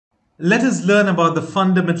Let us learn about the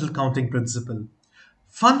fundamental counting principle.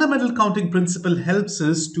 Fundamental counting principle helps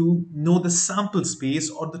us to know the sample space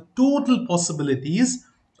or the total possibilities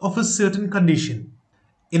of a certain condition.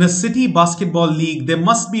 In a city basketball league, there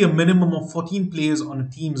must be a minimum of 14 players on a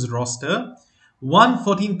team's roster. One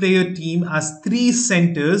 14-player team has 3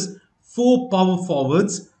 centers, 4 power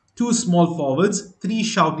forwards, 2 small forwards, 3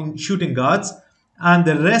 shooting guards, and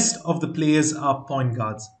the rest of the players are point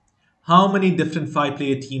guards. How many different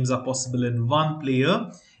 5-player teams are possible in one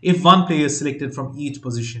player if one player is selected from each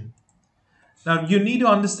position? Now you need to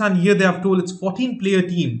understand here they have told it's 14-player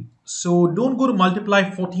team. So don't go to multiply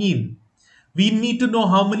 14. We need to know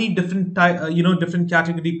how many different different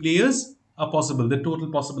category players are possible, the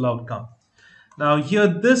total possible outcome. Now here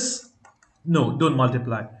this, no, don't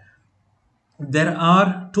multiply. There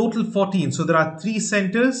are total 14. So there are 3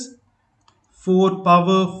 centers, 4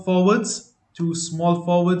 power forwards, 2 small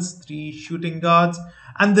forwards, 3 shooting guards,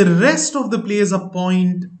 and the rest of the players are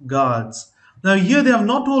point guards. Now here they have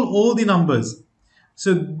not told all the numbers.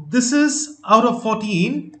 So this is out of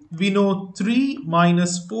 14, we know 3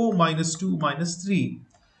 minus 4 minus 2 minus 3.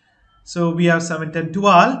 So we have 7, 10,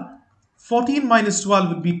 12. 14 minus 12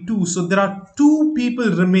 would be 2. So there are 2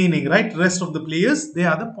 people remaining, right? Rest of the players, they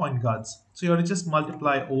are the point guards. So you have to just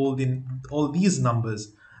multiply all these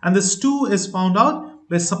numbers. And this 2 is found out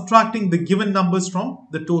by subtracting the given numbers from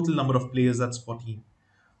the total number of players, that's 14.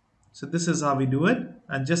 So this is how we do it.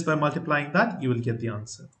 And just by multiplying that, you will get the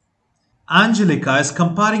answer. Angelica is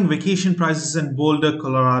comparing vacation prices in Boulder,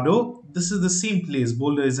 Colorado. This is the same place.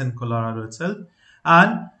 Boulder is in Colorado itself.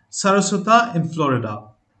 And Sarasota in Florida.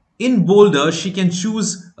 In Boulder, she can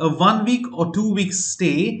choose a 1 week or 2 week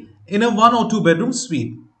stay in a 1 or 2 bedroom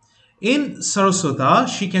suite. In Sarasota,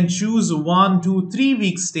 she can choose 1, 2, 3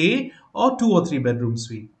 week stay or 2 or 3 bedroom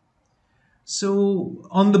suite. So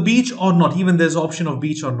on the beach or not, even there's option of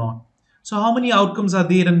beach or not. So how many outcomes are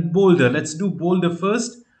there in Boulder? Let's do Boulder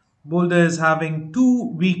first. Boulder is having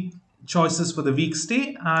 2 week choices for the week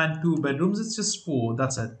stay and 2 bedrooms. It's just 4.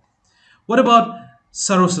 That's it. What about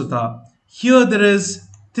Sarasota? Here there is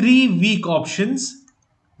 3 week options.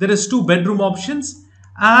 There is 2 bedroom options,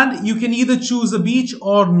 and you can either choose a beach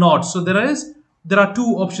or not. So there are 2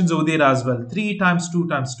 options over there as well. 3 times 2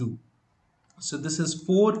 times 2. So this is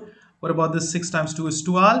 4. What about this? 6 times 2 is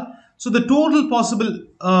 12. So the total possible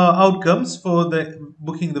outcomes for the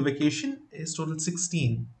booking the vacation is total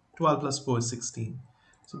 16. 12 plus 4 is 16.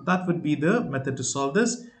 So that would be the method to solve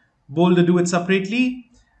this. Boulder do it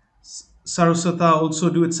separately. Sarasota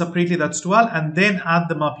also do it separately, that's 12, and then add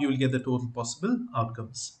them up, you will get the total possible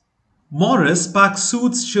outcomes. Morris packs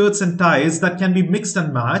suits, shirts, and ties that can be mixed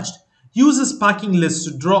and matched, uses packing lists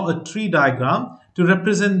to draw a tree diagram to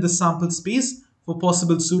represent the sample space for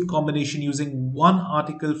possible suit combination using one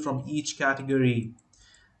article from each category.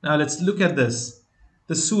 Now let's look at this.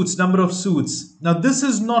 The suits, number of suits. Now this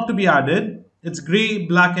is not to be added. It's gray,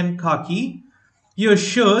 black, and khaki. Here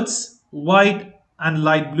shirts, white and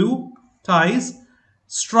light blue. Ties,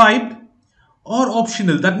 striped or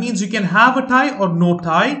optional. That means you can have a tie or no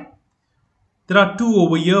tie. There are 2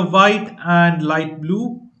 over here, white and light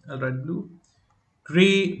blue,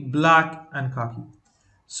 gray, black, and khaki.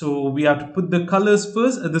 So we have to put the colors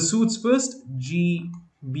first, the suits first, G,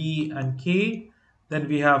 B, and K. Then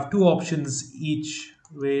we have 2 options each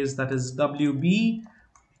ways, that is WB,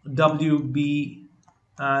 WB,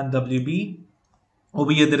 and WB.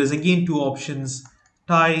 Over here there is again 2 options,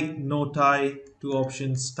 tie, no tie, 2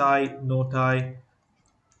 options, tie, no tie,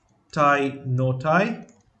 tie, no tie.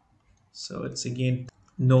 So it's again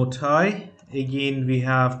no tie. Again we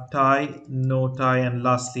have tie, no tie, and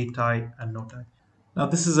lastly tie and no tie. Now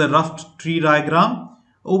this is a rough tree diagram.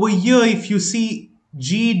 Over here if you see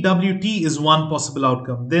GWT is one possible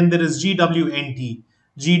outcome. Then there is GWNT,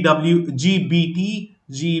 GBT,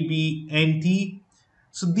 GBNT.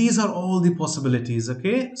 So these are all the possibilities,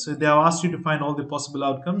 okay? So they have asked you to find all the possible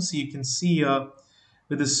outcomes. So you can see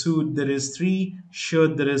with the suit there is 3,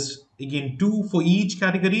 shirt there is again 2 for each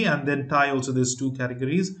category, and then tie also there's 2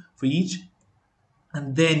 categories for each.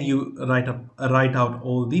 And then you write out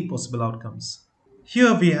all the possible outcomes.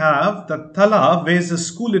 Here we have that Tala wears a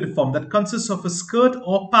school uniform that consists of a skirt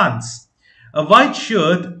or pants, a white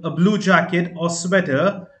shirt, a blue jacket or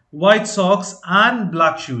sweater, white socks, and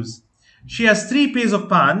black shoes. She has 3 pairs of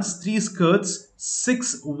pants, 3 skirts,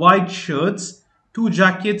 6 white shirts, 2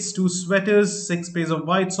 jackets, 2 sweaters, 6 pairs of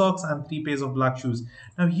white socks, and 3 pairs of black shoes.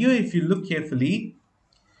 Now here if you look carefully,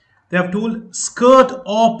 they have told skirt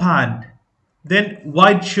or pant, then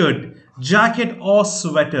white shirt, jacket or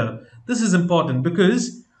sweater. This is important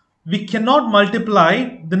because we cannot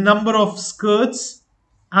multiply the number of skirts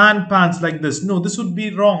and pans like this. No, this would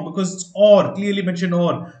be wrong because it's or, clearly mentioned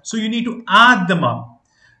or. So you need to add them up.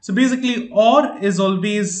 So basically, or is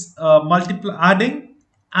always adding,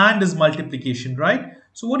 and is multiplication, right?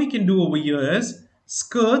 So what you can do over here is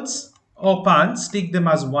skirts or pants, take them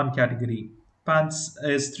as one category. Pants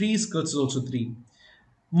is 3, skirts is also 3.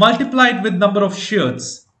 Multiply it with number of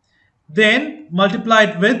shirts. Then multiply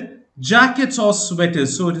it with jackets or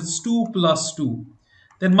sweaters. So it is 2 plus 2.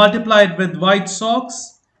 Then multiply it with white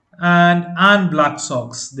socks and black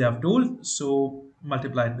socks, they have told. So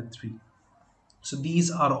multiply it with 3. So these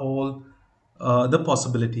are all the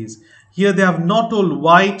possibilities. Here they have not told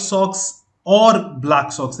white socks or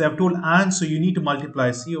black socks. They have told and, so you need to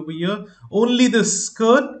multiply. See over here, only the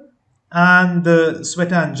skirt and the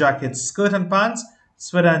sweater and jackets. Skirt and pants,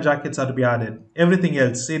 sweater and jackets are to be added. Everything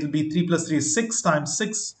else, it will be 3 plus 3 is 6 times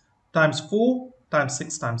 6 times 4 times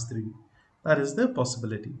 6 times 3. That is the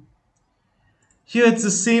possibility. Here it's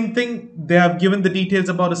the same thing. They have given the details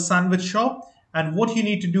about a sandwich shop, and what you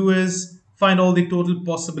need to do is find all the total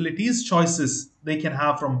possibilities, choices they can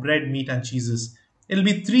have from bread, meat and cheeses. It'll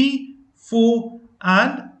be 3, 4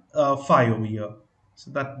 and 5 over here. So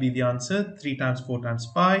that would be the answer, 3 times 4 times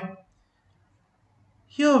 5.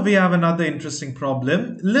 Here we have another interesting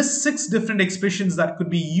problem. List 6 different expressions that could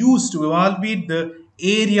be used to evaluate the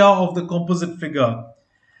area of the composite figure.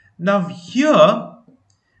 Now here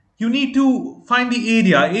you need to find the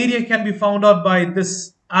area. Area can be found out by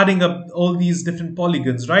this adding up all these different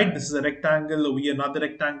polygons, right? This is a rectangle, over here another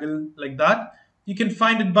rectangle, like that. You can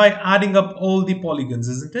find it by adding up all the polygons,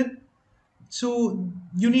 isn't it? So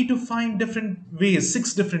you need to find different ways,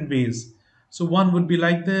 6 different ways. So one would be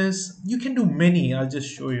like this. You can do many. I'll just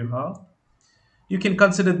show you how. You can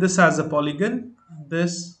consider this as a polygon,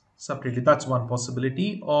 this separately. That's one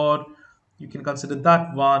possibility. Or you can consider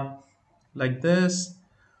that one like this.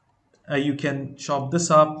 You can chop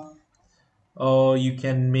this up, or you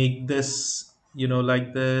can make this,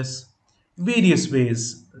 like this. Various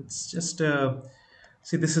ways. It's just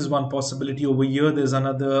see, this is one possibility. Over here there's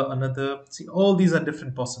another. See, all these are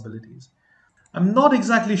different possibilities. I'm not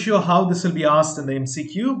exactly sure how this will be asked in the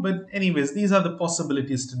MCQ, but anyways, these are the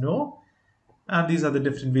possibilities to know, and these are the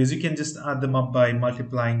different ways. You can just add them up by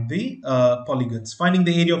multiplying the polygons, finding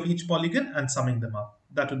the area of each polygon and summing them up.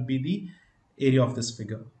 That would be the area of this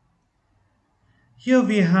figure. Here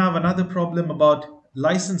we have another problem about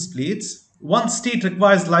license plates. One state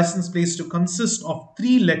requires license plates to consist of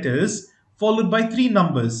 3 letters followed by 3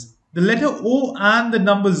 numbers. The letter O and the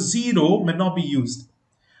number 0 may not be used,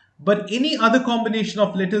 but any other combination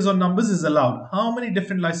of letters or numbers is allowed. How many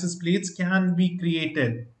different license plates can be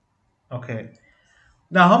created? Okay.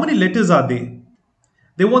 Now, how many letters are they?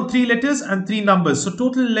 They want 3 letters and 3 numbers. So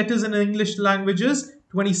total letters in English language is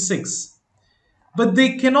 26. But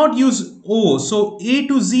they cannot use O. So A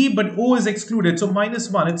to Z, but O is excluded. So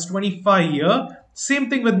 -1, it's 25 here. Same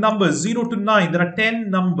thing with numbers, 0 to 9. There are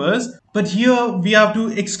 10 numbers. But here we have to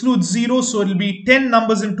exclude 0. So it will be 10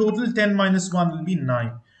 numbers in total. 10 minus 1 will be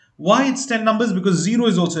 9. Why it's 10 numbers? Because 0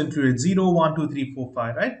 is also included. 0, 1, 2, 3, 4,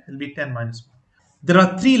 5, right? It will be 10 minus 1. There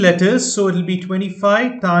are 3 letters. So it will be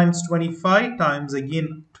 25 times 25 times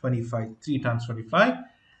again 25. 3 times 25.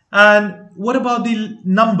 And what about the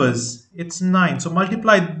numbers? It's 9. So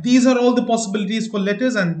multiply. These are all the possibilities for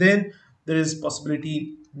letters, and then there is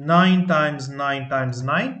possibility 9 times 9 times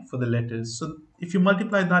 9 for the letters. So if you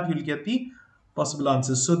multiply that, you'll get the possible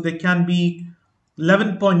answers. So there can be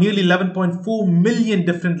nearly 11.4 million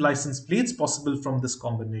different license plates possible from this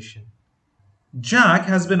combination. Jack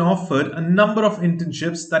has been offered a number of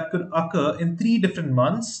internships that could occur in 3 different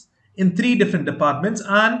months, in 3 different departments,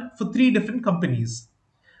 and for 3 different companies.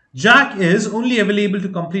 Jack is only available to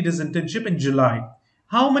complete his internship in July.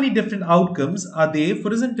 How many different outcomes are there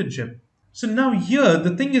for his internship? So now here,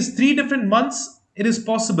 the thing is 3 different months, it is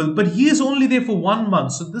possible, but he is only there for 1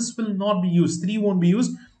 month. So this will not be used. 3 won't be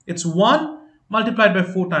used. It's 1 multiplied by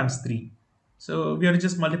 4 times 3. So we have to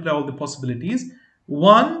just multiply all the possibilities.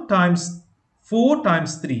 1 times 4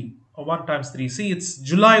 times 3, or 1 times 3. See, it's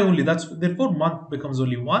July only. Therefore month becomes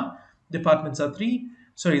only 1. Departments are 3.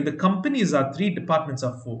 Sorry, the companies are 3, departments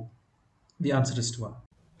are 4. The answer is 12.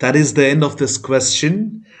 That is the end of this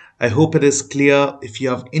question. I hope it is clear. If you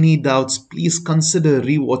have any doubts, please consider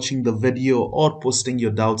rewatching the video or posting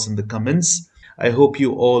your doubts in the comments. I hope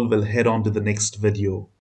you all will head on to the next video.